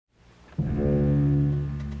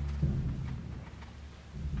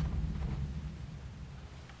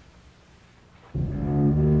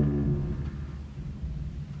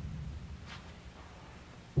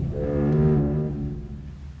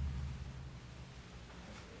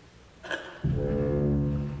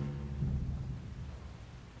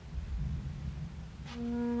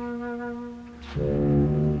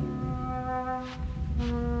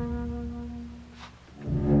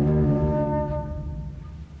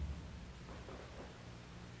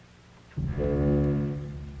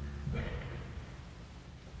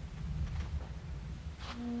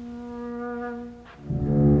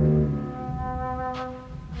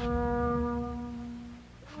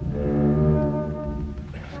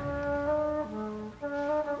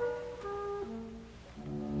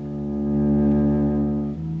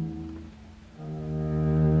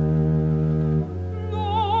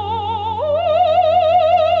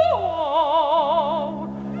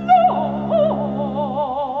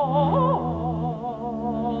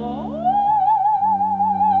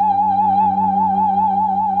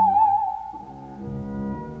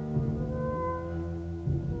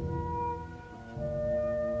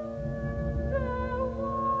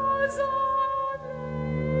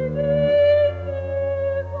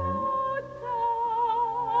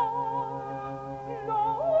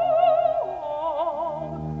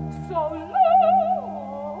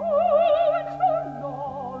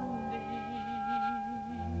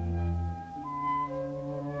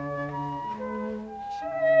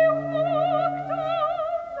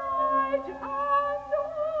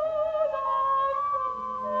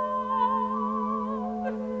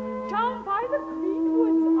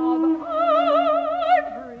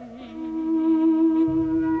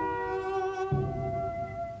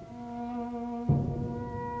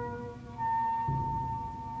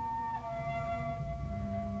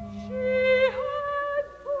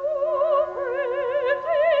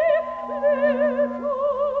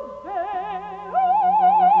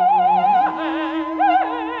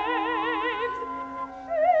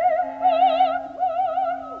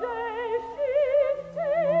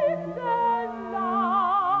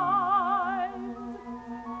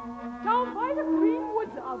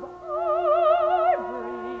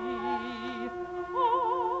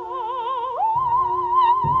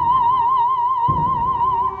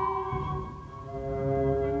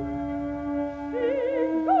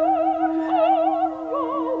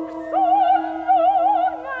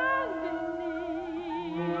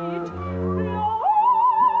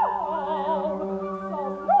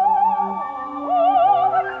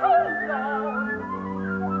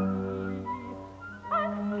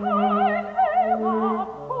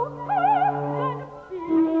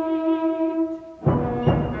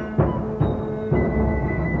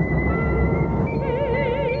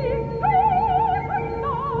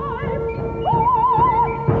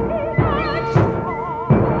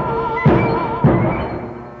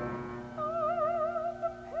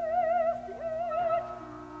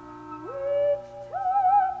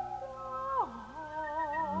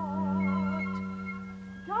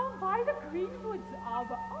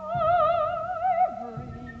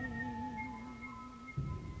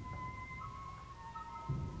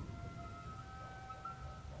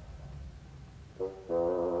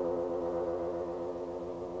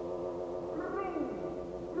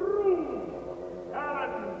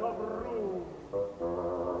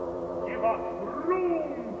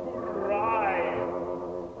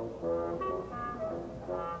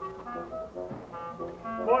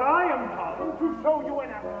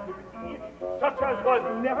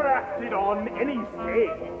On any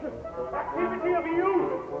stage, activity of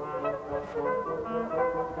youth,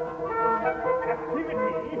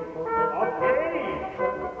 activity of age.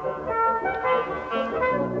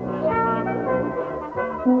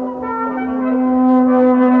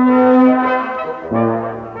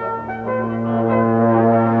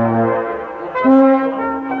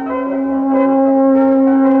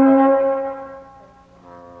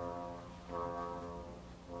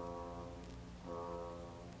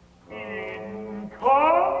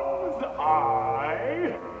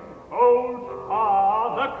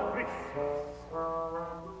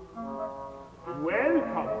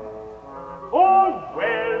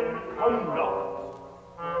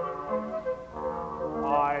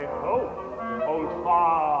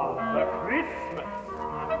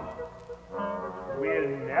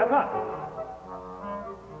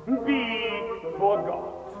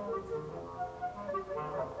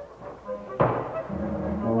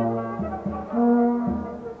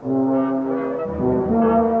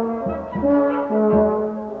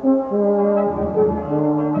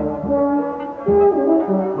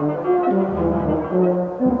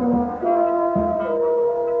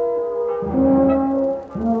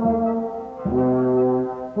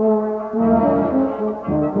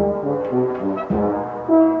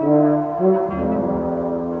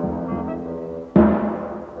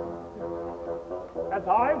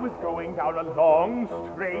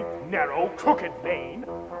 Crooked lane,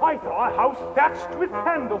 I saw a house thatched with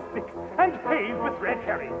candlesticks and paved with red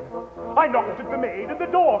herrings. I knocked at the maid and the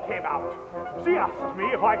door came out. She asked me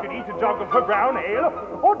if I could eat a jug of her brown ale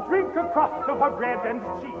or drink a crust of her bread and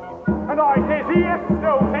cheese. And I says, yes,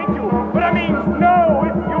 no, thank you, but I means no,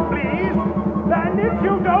 if you please. And if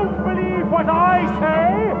you don't believe what I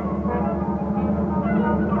say...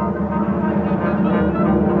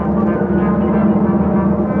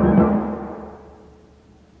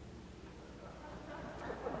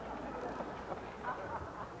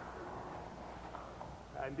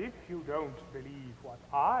 And if you don't believe what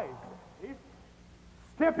I say,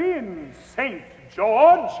 step in, St.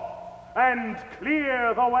 George, and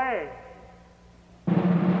clear the way.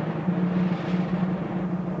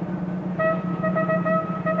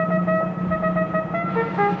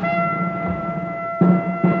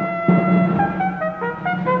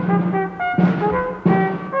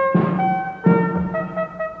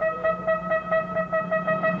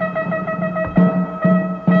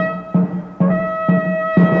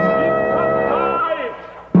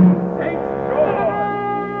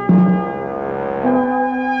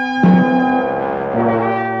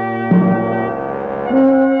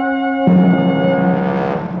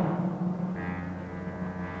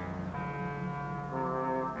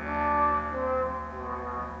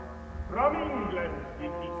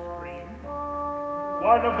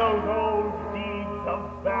 One of those old deeds of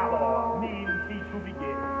valor means he to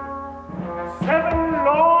begin. 7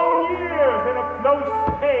 long years in a close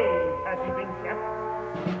cave has he been kept,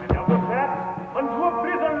 and out of that unto a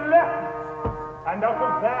prison left, and out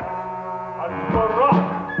of that unto a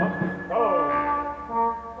rock of stone,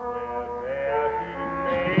 where there he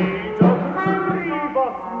made a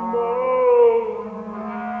grievous moan.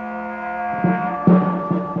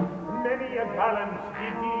 Many a gallant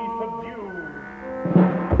did he subdue,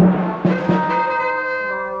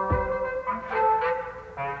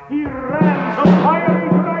 he ran the fiery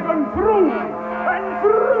dragon through and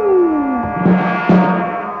through.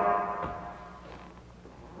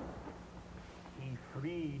 He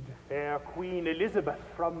freed fair Queen Elizabeth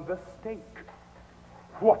from the stake.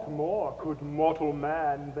 What more could mortal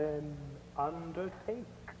man then undertake?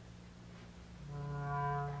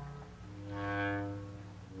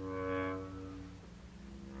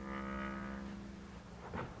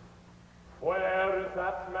 Where is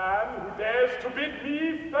that man who dares to bid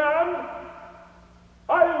me stand?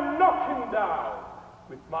 I'll knock him down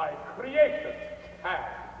with my created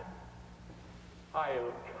hand.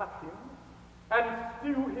 I'll cut him and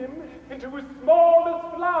stew him into as small as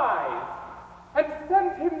flies, and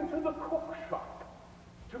send him to the cook shop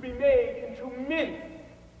to be made into mince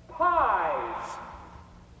pies.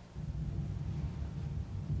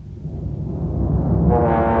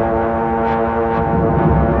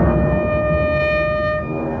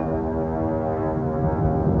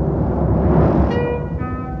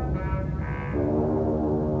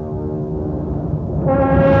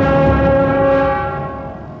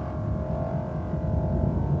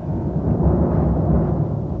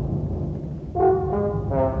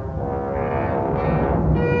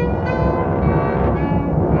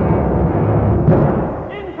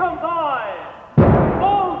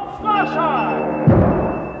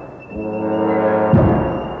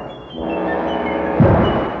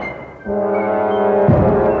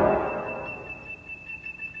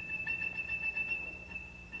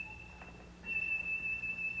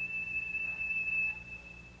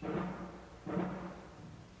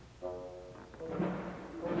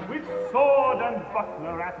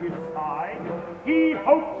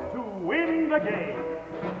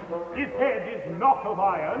 Of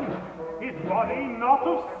iron, his body not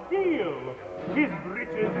of steel, his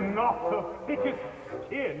breeches not of thickest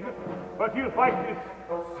skin, but he'll fight this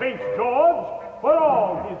St. George for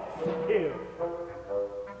all his skill.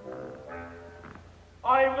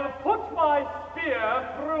 I will put my spear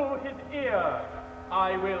through his ear.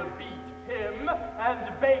 I will beat him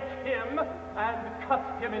and bake him and cut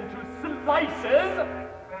him into slices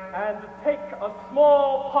and take a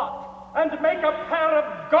small pot and make a pair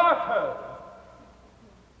of garters.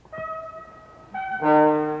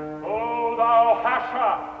 Oh, thou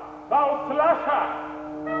hasher, thou slasher,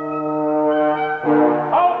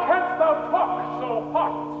 how canst thou talk so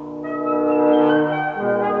hot?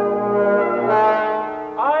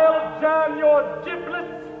 I'll jam your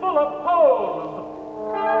giblets full of holes,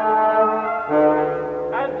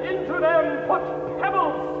 and into them put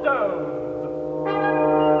pebble stones.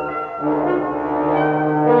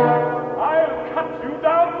 I'll cut you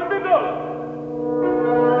down the middle,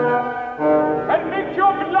 and make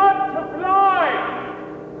your blood to fly.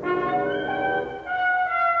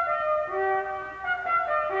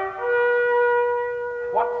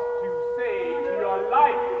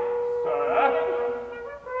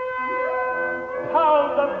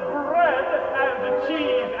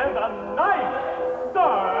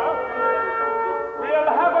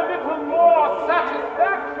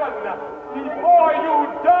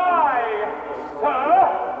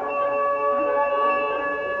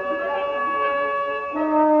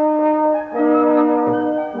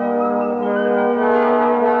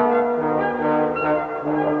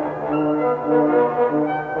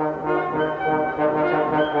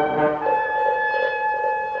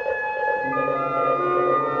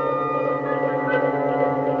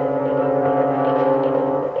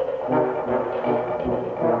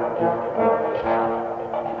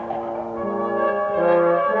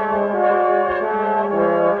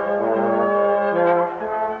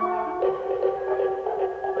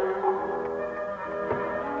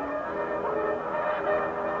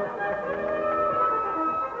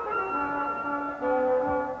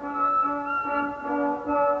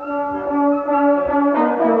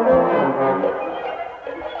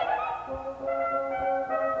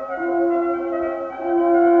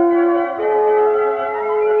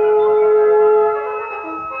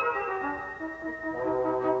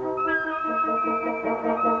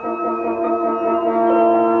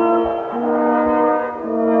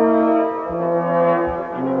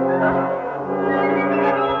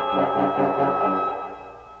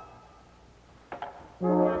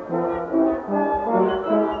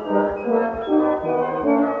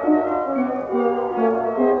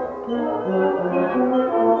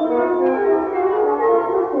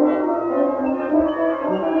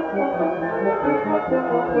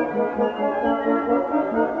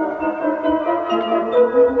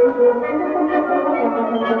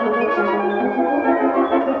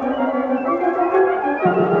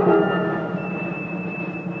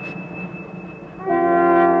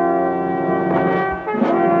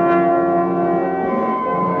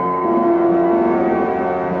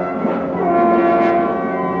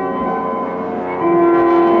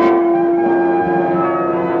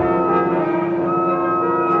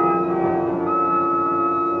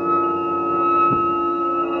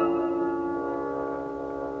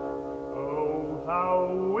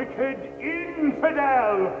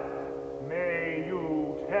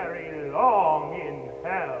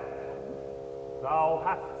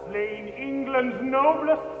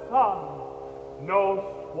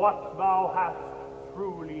 What thou hast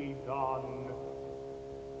truly done.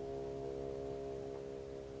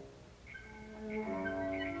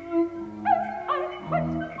 As I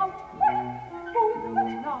went out one moonlit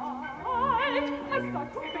night, I saw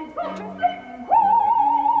two things protesting.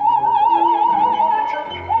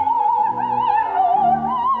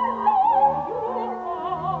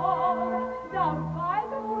 Down by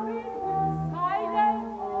the Greenwood side and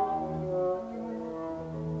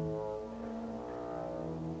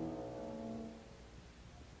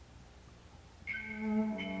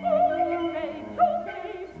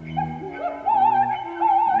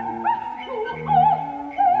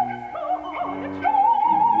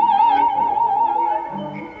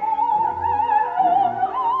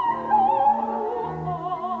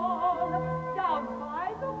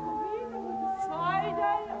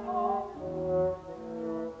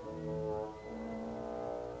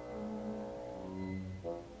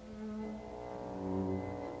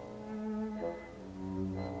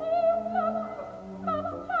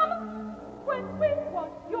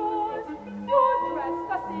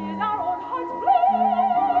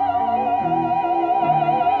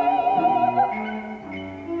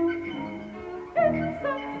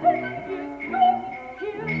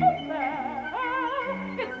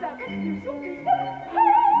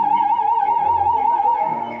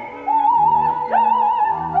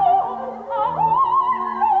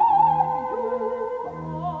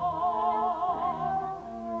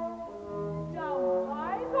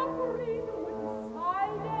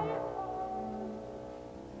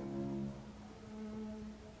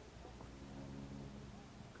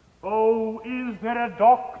there a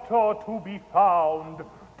doctor to be found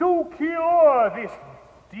to cure this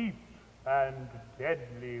deep and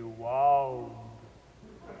deadly wound?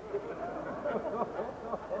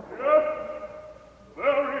 Yes,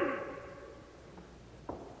 there is.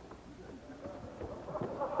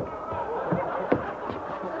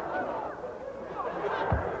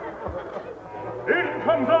 In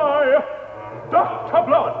comes I, Dr.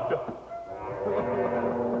 Blood.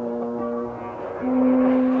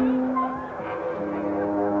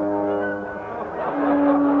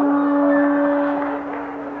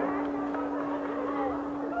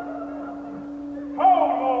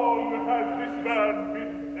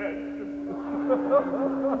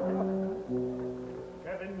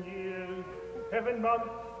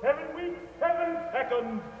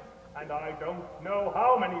 And I don't know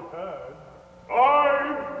how many thirds.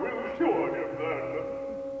 I will cure him then.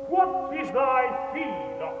 What is thy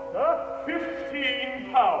fee, doctor?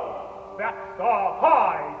 15 pounds. That's a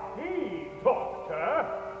high fee, doctor.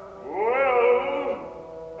 Well,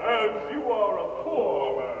 as you are a poor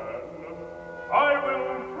man, I will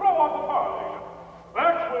throw out the farthing.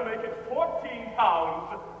 That will make it 14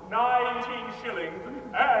 pounds, 19 shillings,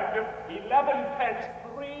 and 11 pence,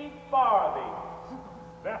 3 farthings.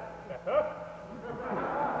 That's better.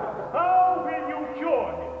 How will you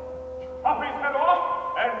cure him? Chop his head off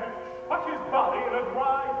and put his body in a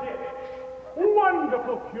dry ditch.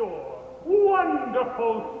 Wonderful cure!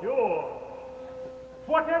 Wonderful cure!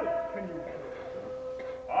 What else can you do?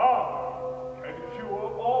 I can cure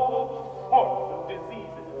all sorts of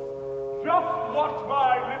diseases. Just what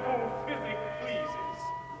my little physic pleases.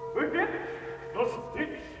 The hitch, the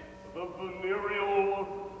stitch, the venereal,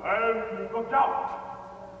 and the gout.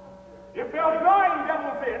 If there are 9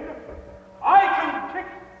 devils in, I can kick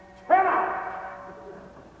 10 out.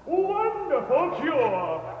 Wonderful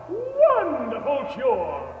cure! Wonderful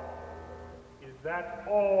cure! Is that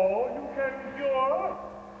all you can cure?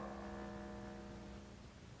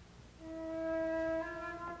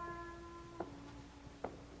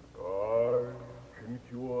 I can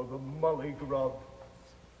cure the mully grubs,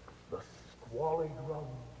 the squally grubs,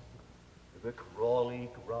 the crawly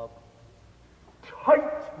grubs,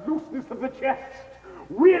 tight looseness of the chest,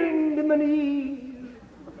 wind in the knees,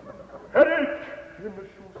 headache in the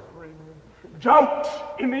shoestring, gout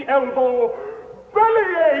in the elbow,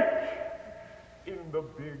 bellyache in the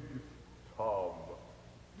big tub.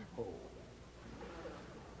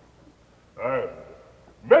 And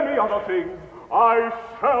many other things I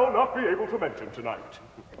shall not be able to mention tonight.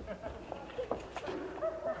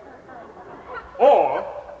 Or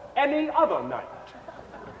any other night.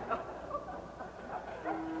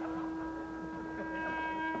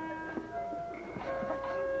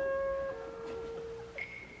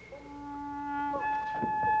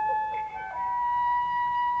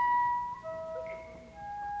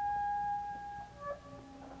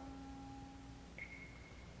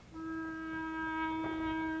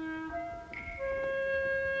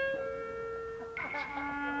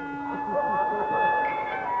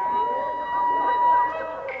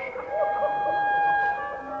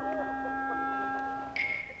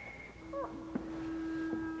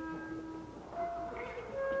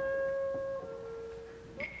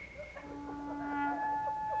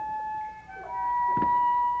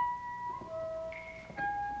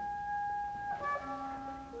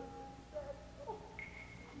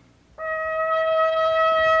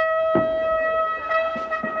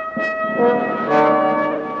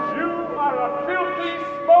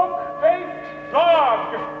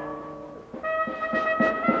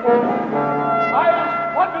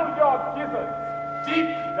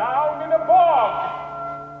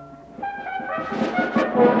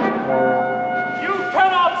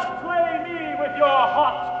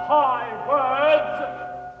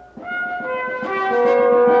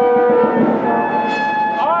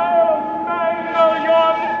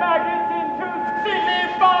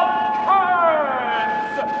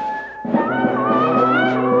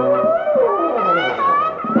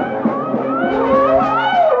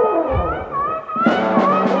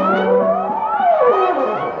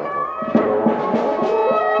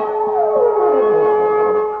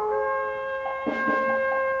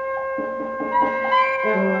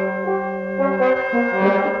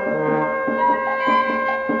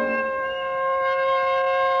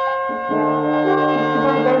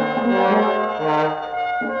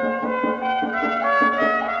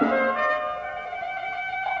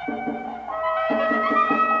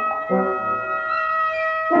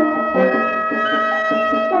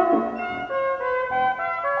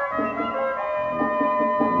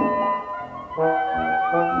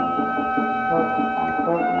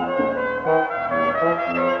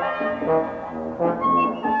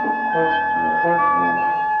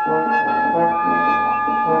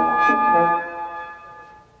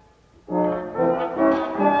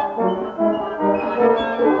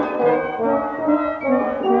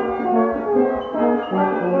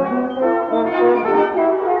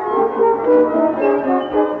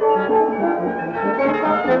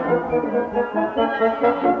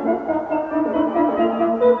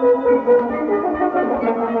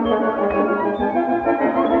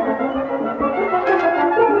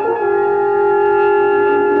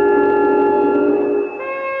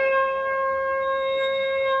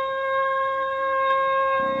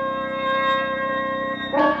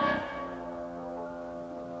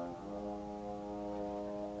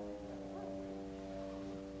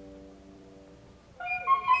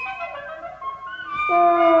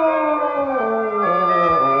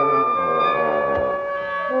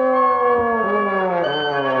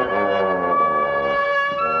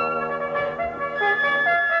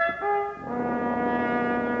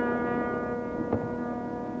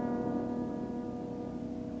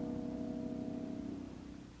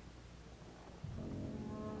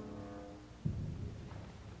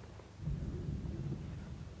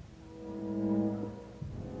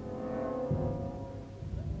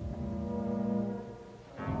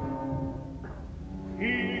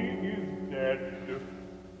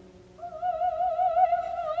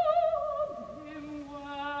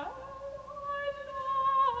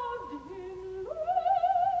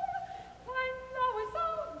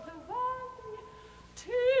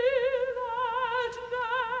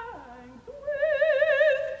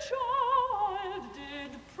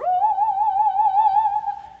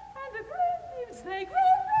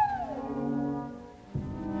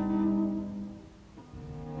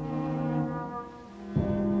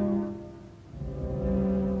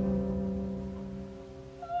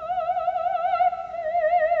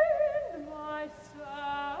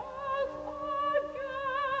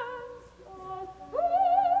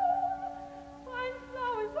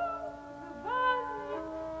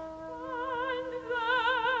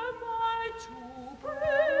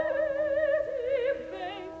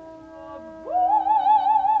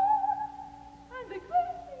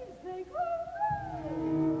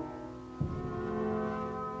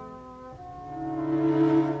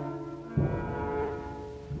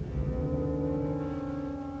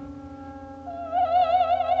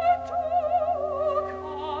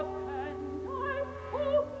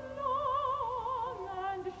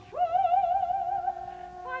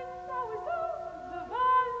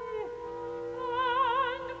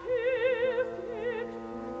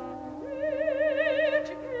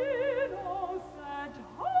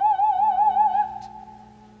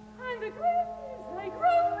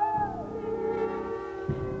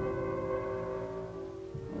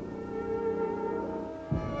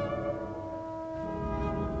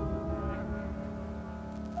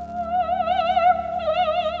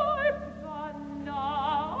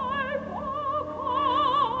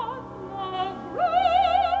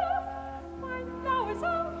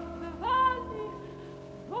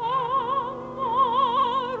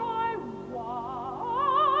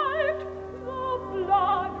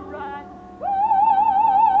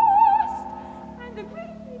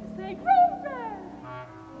 say groovy.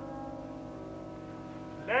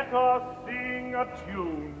 Let us sing a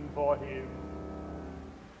tune for him.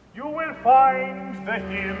 You will find the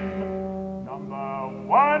hymn, number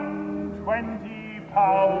 120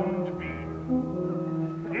 pound beat.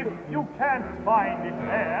 If you can't find it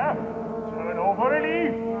there, turn over a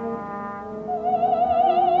leaf.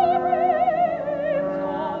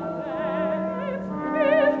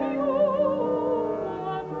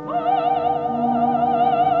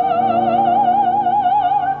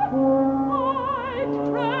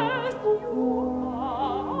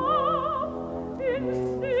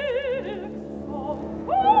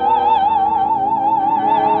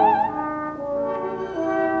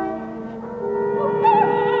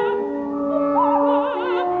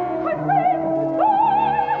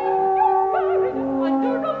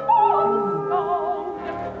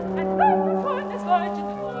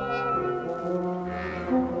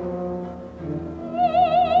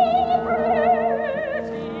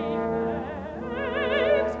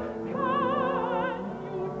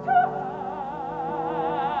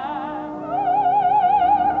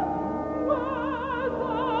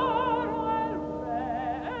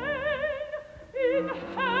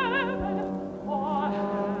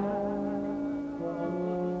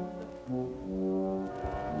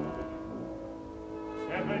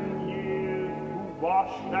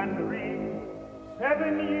 And ring,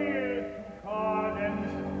 7 years to card and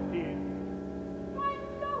spin.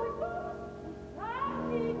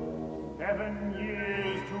 7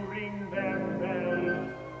 years to ring them bells,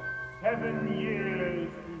 7 years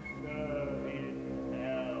to serve in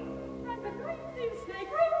hell. And the green snake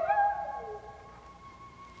ring.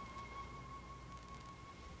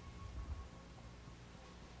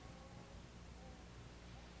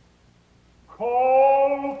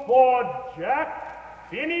 Call for Jack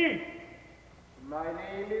Finney. My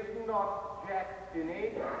name is not Jack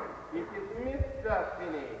Finney. It is Mr.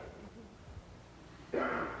 Finney.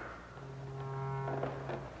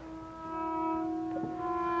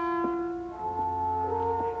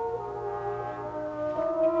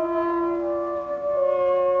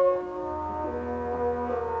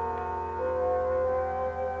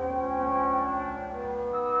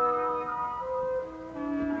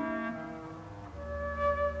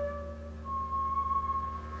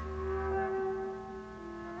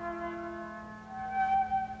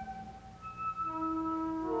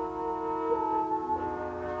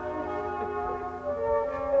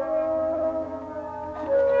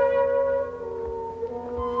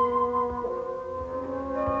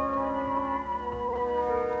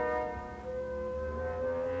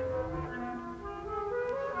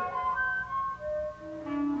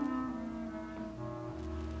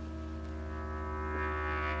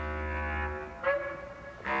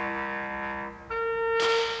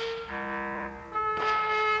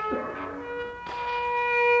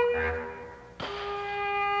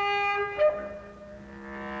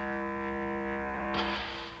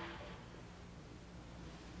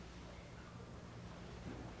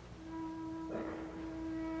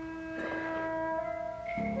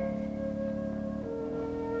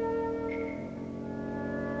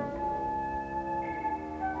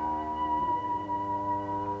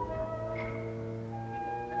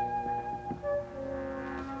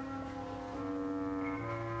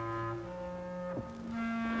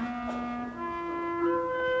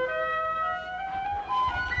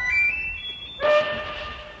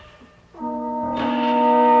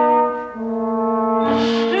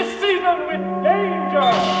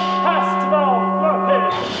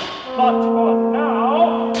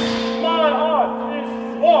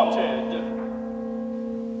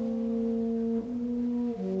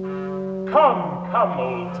 Come,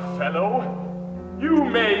 old fellow. You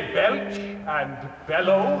may belch and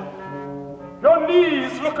bellow. Your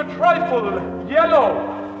knees look a trifle yellow.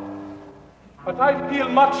 But I feel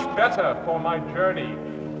much better for my journey.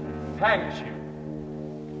 Thank you.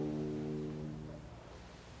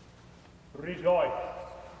 Rejoice,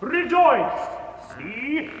 rejoice!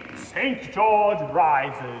 See, St. George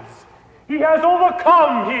rises. He has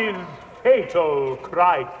overcome his fatal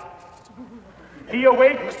crisis. He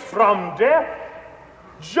awakes from death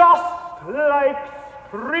just like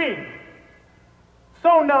spring.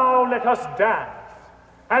 So now let us dance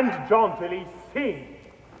and jauntily sing.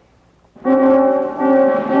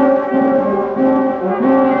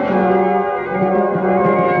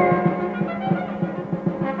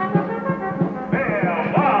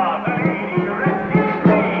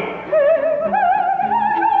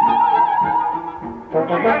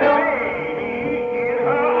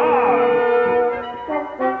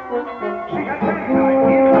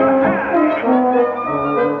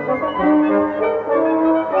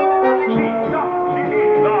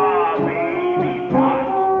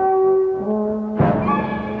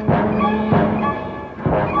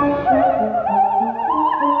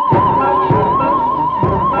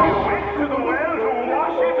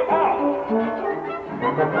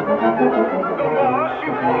 The more she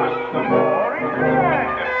washed, the more it ran.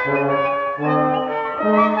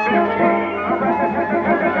 There came a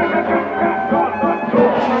rat-a-tat-tat-tat-tat-tat-tat on the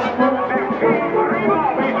door. There came 3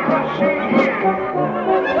 armies rushing in.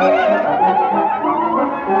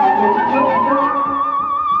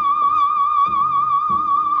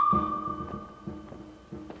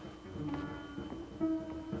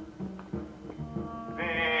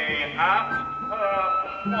 They asked her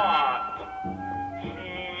what she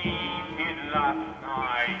did last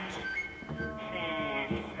night. She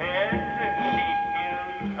said she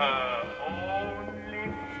killed her only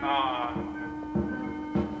son.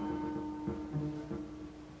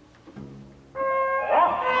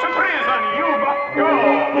 Off to prison you must go!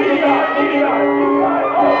 E-I-E-I-E-I-O!